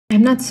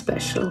I'm not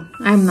special,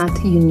 I'm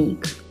not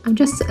unique, I'm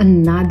just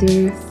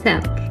another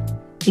cell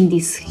in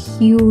this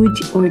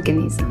huge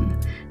organism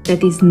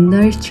that is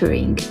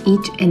nurturing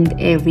each and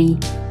every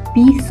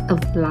piece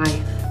of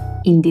life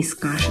in this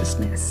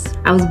consciousness.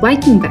 I was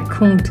biking back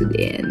home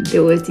today and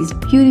there was this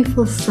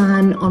beautiful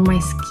sun on my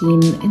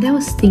skin, and I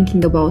was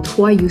thinking about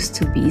who I used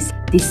to be,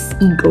 this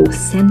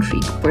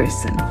egocentric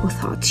person who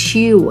thought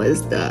she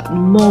was the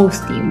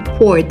most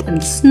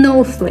important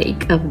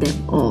snowflake of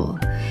them all.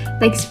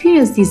 I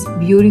experienced this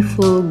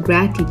beautiful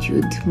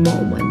gratitude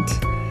moment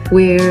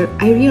where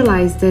I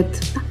realized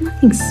that I'm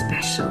nothing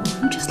special.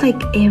 I'm just like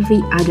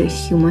every other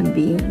human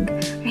being.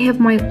 I have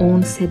my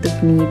own set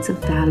of needs, of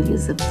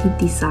values, of deep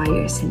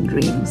desires and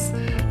dreams.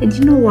 And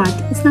you know what?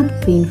 It's not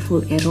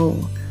painful at all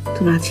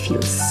to not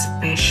feel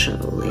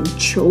special and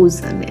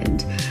chosen and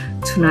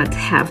to not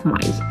have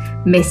my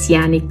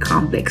messianic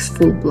complex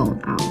full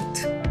blown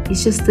out.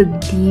 It's just a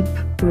deep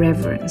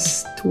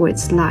reverence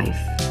towards life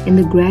and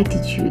a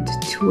gratitude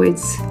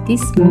towards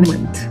this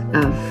moment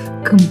of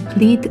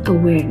complete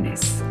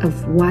awareness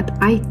of what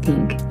I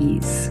think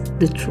is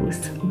the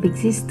truth of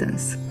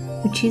existence,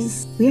 which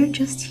is we are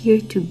just here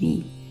to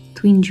be,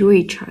 to enjoy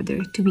each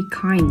other, to be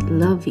kind,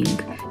 loving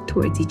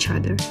towards each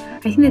other.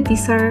 I think that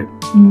these are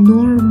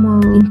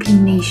normal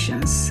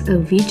inclinations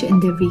of each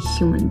and every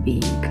human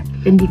being.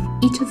 And if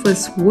each of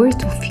us were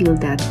to feel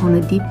that on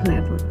a deep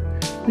level,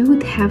 we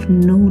would have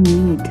no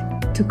need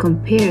to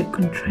compare,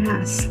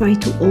 contrast, try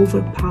to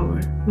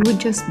overpower. We would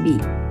just be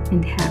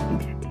and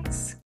have it.